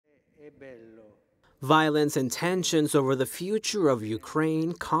Violence and tensions over the future of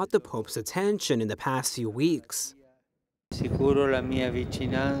Ukraine caught the Pope's attention in the past few weeks. Sicuro la mia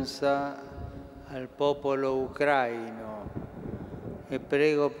vicinanza al popolo ucraino e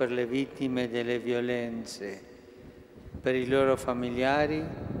prego per le vittime delle violenze, per i loro familiari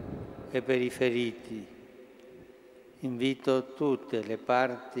e per i feriti. Invito tutte le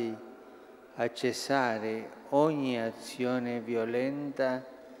parti a cessare ogni azione violenta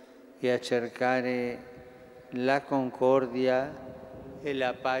e a cercare la concordia e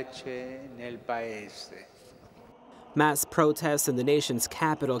la pace nel Paese. Mass protests in the nation's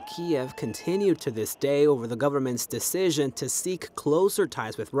capital, Kiev, continued to this day over the government's decision to seek closer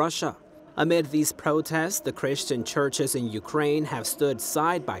ties with Russia. Amid these protests, the Christian churches in Ukraine have stood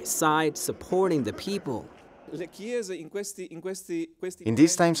side by side, supporting the people. In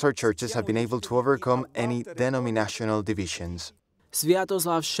these times, our churches have been able to overcome any denominational divisions.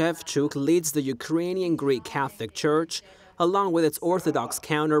 Sviatoslav Shevchuk leads the Ukrainian Greek-Catholic Church, along with its Orthodox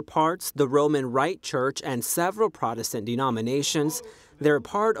counterparts, the Roman Rite Church, and several Protestant denominations. They're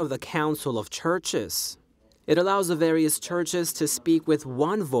part of the Council of Churches. It allows the various churches to speak with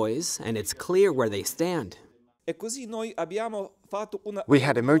one voice, and it's clear where they stand. We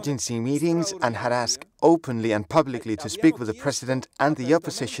had emergency meetings and had asked openly and publicly to speak with the president and the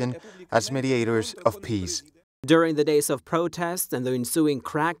opposition as mediators of peace. During the days of protest and the ensuing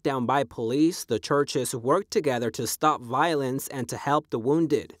crackdown by police, the churches worked together to stop violence and to help the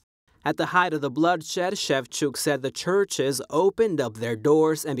wounded. At the height of the bloodshed, Shevchuk said the churches opened up their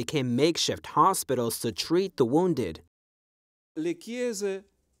doors and became makeshift hospitals to treat the wounded. The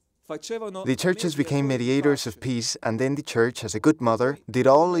churches became mediators of peace, and then the church, as a good mother, did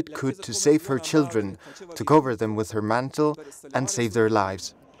all it could to save her children, to cover them with her mantle and save their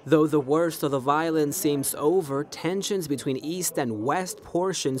lives. Though the worst of the violence seems over, tensions between east and west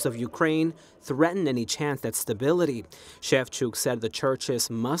portions of Ukraine threaten any chance at stability. Shevchuk said the churches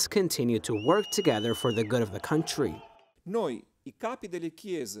must continue to work together for the good of the country.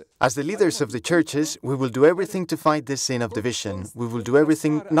 As the leaders of the churches, we will do everything to fight this sin of division. We will do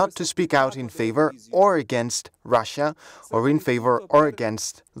everything not to speak out in favor or against Russia or in favor or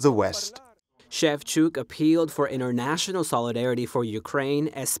against the West. Shevchuk appealed for international solidarity for Ukraine,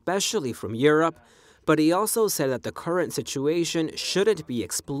 especially from Europe, but he also said that the current situation shouldn't be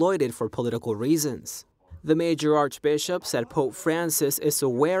exploited for political reasons. The major archbishop said Pope Francis is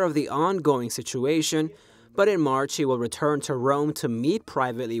aware of the ongoing situation, but in March he will return to Rome to meet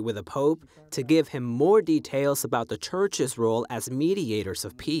privately with the Pope to give him more details about the Church's role as mediators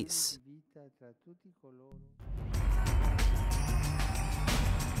of peace.